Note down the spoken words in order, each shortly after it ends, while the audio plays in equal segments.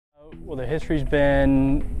Well, the history's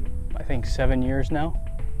been, I think, 7 years now.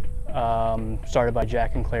 Started by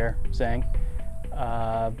Jack and Claire Zhang.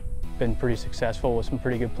 Been pretty successful with some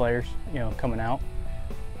pretty good players, coming out.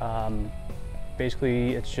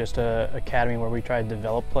 Basically, it's just a academy where we try to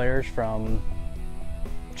develop players from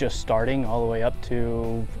just starting all the way up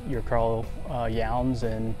to your Carl Youns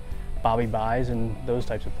and Bobby Buys and those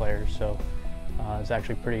types of players. So it's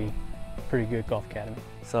actually pretty good golf academy.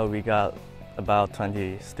 So we got about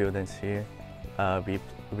 20 students here.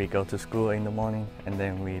 We go to school in the morning and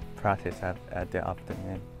then we practice at the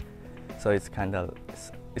afternoon. So it's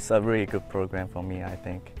it's a really good program for me, I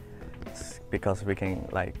think, because we can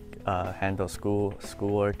handle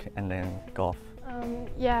schoolwork and then golf.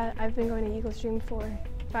 Yeah, I've been going to EaglesDream for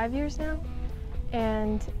 5 years now,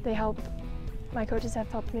 and my coaches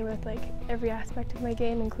have helped me with every aspect of my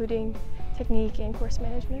game, including technique and course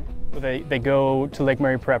management. They go to Lake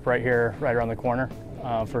Murray Prep right here, right around the corner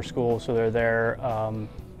for school, so they're there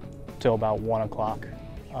till about 1 o'clock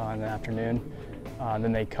in the afternoon.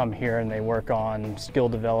 Then they come here and they work on skill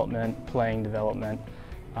development, playing development,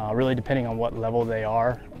 really depending on what level they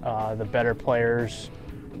are. The better players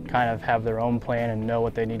kind of have their own plan and know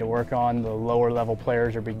what they need to work on. The lower level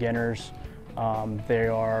players or beginners, they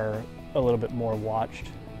are a little bit more watched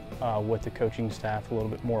with the coaching staff, a little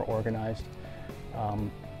bit more organized.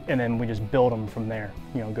 And then we just build them from there,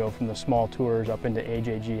 go from the small tours up into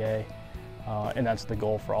AJGA, and that's the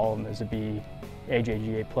goal for all of them, is to be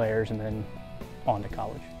AJGA players and then on to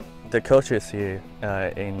college. The coaches here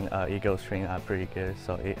in EaglesDream are pretty good,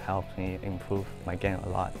 so it helped me improve my game a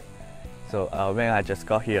lot. So when I just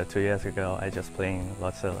got here 2 years ago, I just playing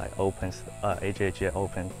lots of opens, AJGA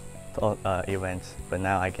Open events, but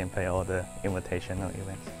now I can play all the invitational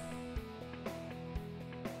events.